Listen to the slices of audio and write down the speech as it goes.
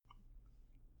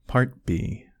Part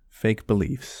B. Fake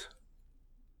Beliefs.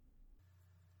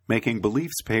 Making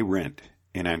beliefs pay rent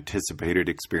in anticipated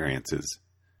experiences.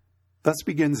 Thus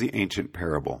begins the ancient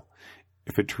parable.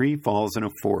 If a tree falls in a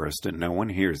forest and no one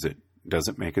hears it, does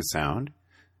it make a sound?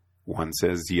 One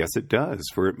says, yes, it does,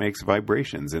 for it makes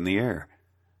vibrations in the air.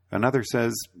 Another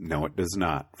says, no, it does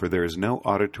not, for there is no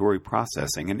auditory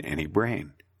processing in any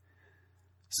brain.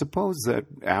 Suppose that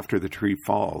after the tree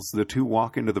falls, the two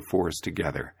walk into the forest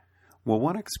together. Will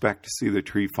one expect to see the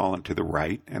tree fall into the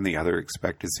right, and the other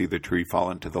expect to see the tree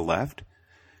fall into the left?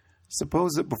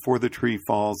 Suppose that before the tree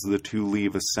falls, the two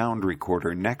leave a sound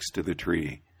recorder next to the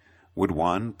tree. Would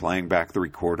one, playing back the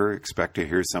recorder, expect to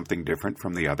hear something different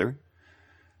from the other?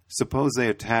 Suppose they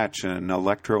attach an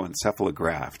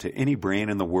electroencephalograph to any brain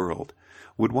in the world.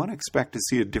 Would one expect to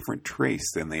see a different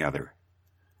trace than the other?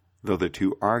 Though the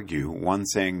two argue, one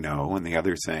saying no and the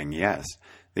other saying yes,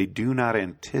 they do not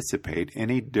anticipate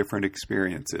any different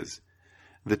experiences.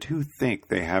 The two think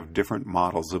they have different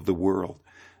models of the world,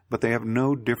 but they have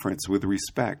no difference with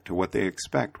respect to what they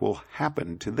expect will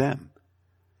happen to them.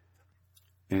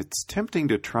 It's tempting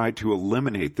to try to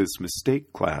eliminate this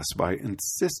mistake class by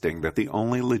insisting that the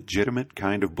only legitimate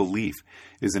kind of belief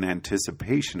is an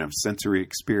anticipation of sensory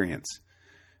experience.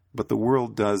 But the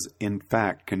world does, in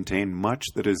fact, contain much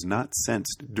that is not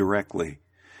sensed directly.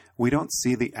 We don't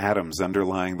see the atoms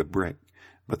underlying the brick,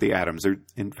 but the atoms are,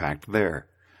 in fact, there.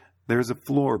 There's a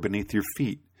floor beneath your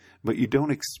feet, but you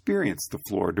don't experience the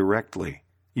floor directly.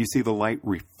 You see the light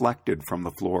reflected from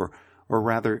the floor, or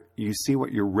rather, you see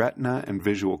what your retina and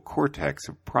visual cortex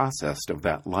have processed of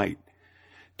that light.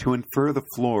 To infer the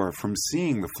floor from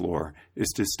seeing the floor is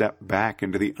to step back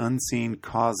into the unseen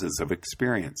causes of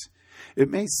experience. It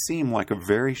may seem like a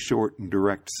very short and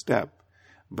direct step,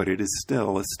 but it is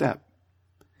still a step.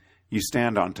 You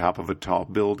stand on top of a tall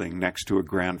building next to a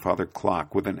grandfather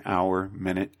clock with an hour,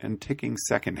 minute, and ticking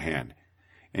second hand.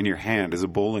 In your hand is a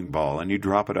bowling ball, and you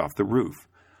drop it off the roof.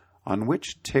 On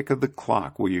which tick of the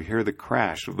clock will you hear the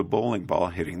crash of the bowling ball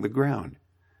hitting the ground?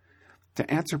 To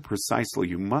answer precisely,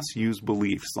 you must use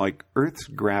beliefs like Earth's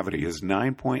gravity is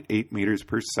 9.8 meters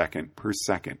per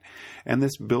second, and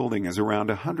this building is around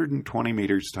 120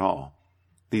 meters tall.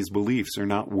 These beliefs are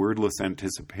not wordless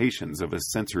anticipations of a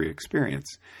sensory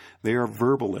experience. They are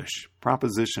verbalish,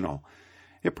 propositional.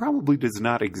 It probably does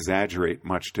not exaggerate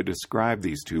much to describe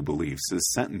these two beliefs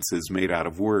as sentences made out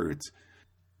of words.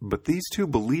 But these two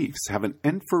beliefs have an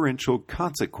inferential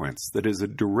consequence that is a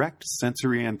direct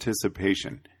sensory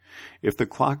anticipation. If the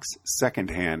clock's second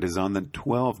hand is on the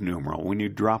 12 numeral when you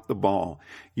drop the ball,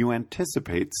 you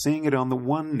anticipate seeing it on the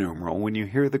 1 numeral when you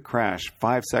hear the crash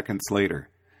 5 seconds later.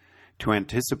 To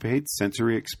anticipate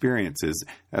sensory experiences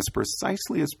as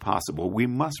precisely as possible, we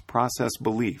must process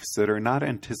beliefs that are not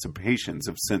anticipations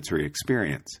of sensory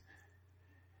experience.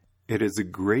 It is a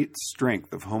great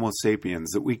strength of Homo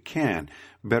sapiens that we can,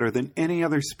 better than any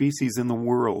other species in the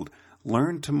world,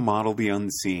 learn to model the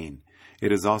unseen.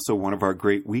 It is also one of our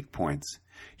great weak points.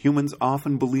 Humans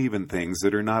often believe in things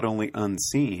that are not only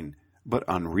unseen, but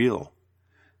unreal.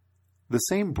 The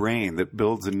same brain that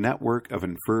builds a network of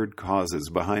inferred causes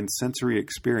behind sensory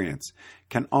experience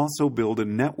can also build a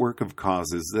network of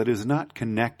causes that is not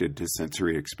connected to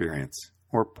sensory experience,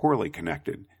 or poorly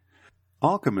connected.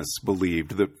 Alchemists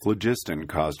believed that phlogiston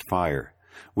caused fire.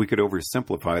 We could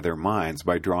oversimplify their minds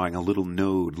by drawing a little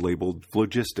node labeled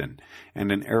phlogiston and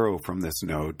an arrow from this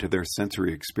node to their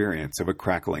sensory experience of a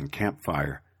crackling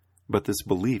campfire. But this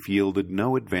belief yielded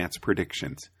no advanced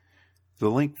predictions. The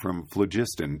link from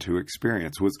phlogiston to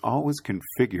experience was always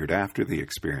configured after the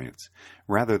experience,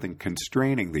 rather than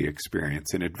constraining the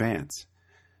experience in advance.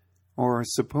 Or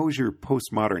suppose your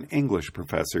postmodern English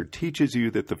professor teaches you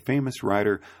that the famous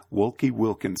writer Wolke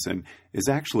Wilkinson is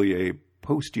actually a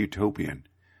post-utopian.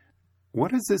 What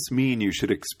does this mean you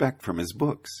should expect from his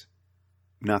books?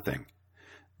 Nothing.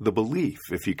 The belief,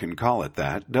 if you can call it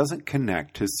that, doesn't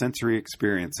connect to sensory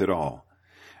experience at all.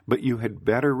 But you had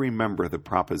better remember the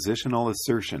propositional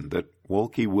assertion that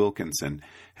Wolke Wilkinson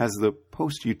has the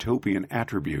post-utopian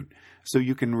attribute, so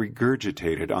you can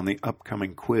regurgitate it on the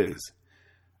upcoming quiz.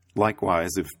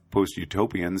 Likewise, if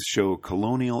post-utopians show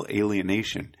colonial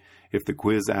alienation, if the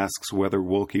quiz asks whether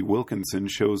Wolke Wilkinson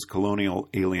shows colonial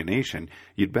alienation,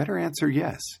 you'd better answer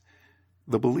yes.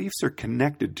 The beliefs are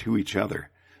connected to each other,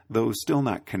 though still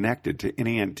not connected to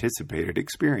any anticipated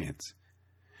experience.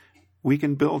 We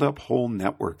can build up whole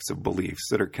networks of beliefs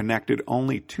that are connected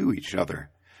only to each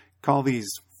other. Call these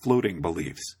floating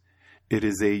beliefs. It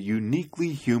is a uniquely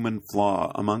human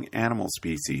flaw among animal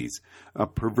species, a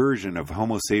perversion of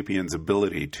Homo sapiens'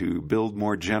 ability to build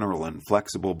more general and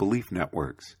flexible belief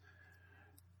networks.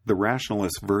 The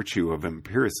rationalist virtue of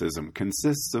empiricism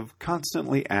consists of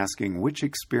constantly asking which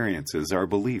experiences our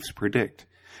beliefs predict,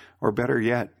 or better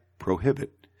yet,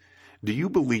 prohibit. Do you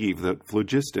believe that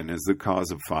phlogiston is the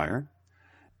cause of fire?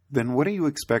 Then what do you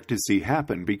expect to see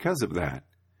happen because of that?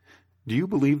 Do you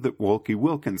believe that Wolke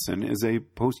Wilkinson is a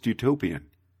post-utopian?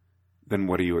 Then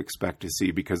what do you expect to see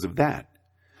because of that?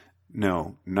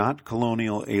 No, not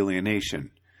colonial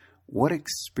alienation. What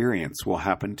experience will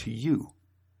happen to you?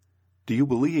 Do you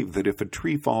believe that if a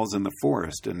tree falls in the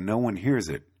forest and no one hears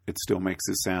it, it still makes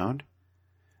a sound?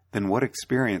 Then what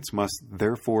experience must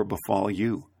therefore befall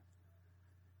you?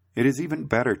 It is even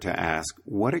better to ask,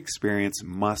 what experience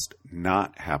must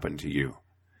not happen to you?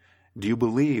 Do you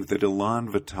believe that Elan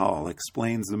Vital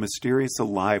explains the mysterious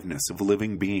aliveness of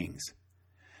living beings?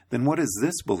 Then what does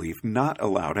this belief not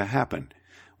allow to happen?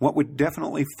 What would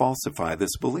definitely falsify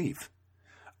this belief?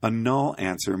 A null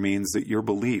answer means that your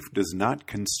belief does not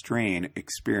constrain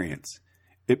experience.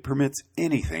 It permits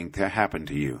anything to happen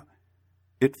to you.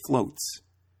 It floats.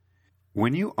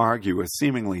 When you argue a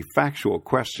seemingly factual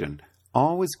question,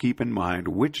 always keep in mind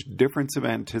which difference of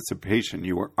anticipation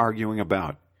you are arguing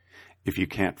about. If you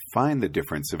can't find the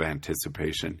difference of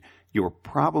anticipation, you are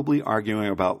probably arguing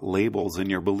about labels in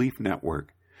your belief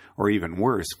network, or even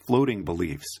worse, floating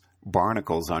beliefs,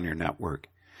 barnacles on your network.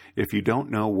 If you don't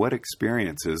know what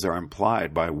experiences are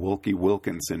implied by Wolke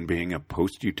Wilkinson being a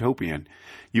post-utopian,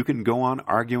 you can go on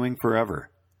arguing forever.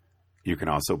 You can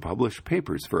also publish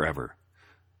papers forever.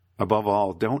 Above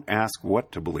all, don't ask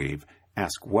what to believe,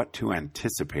 ask what to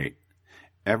anticipate.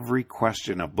 Every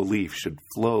question of belief should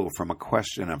flow from a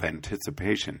question of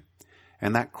anticipation,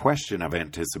 and that question of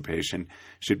anticipation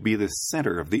should be the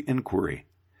center of the inquiry.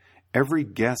 Every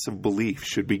guess of belief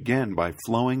should begin by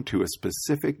flowing to a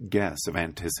specific guess of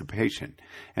anticipation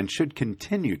and should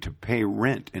continue to pay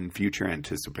rent in future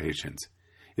anticipations.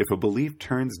 If a belief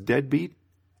turns deadbeat,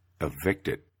 evict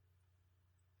it.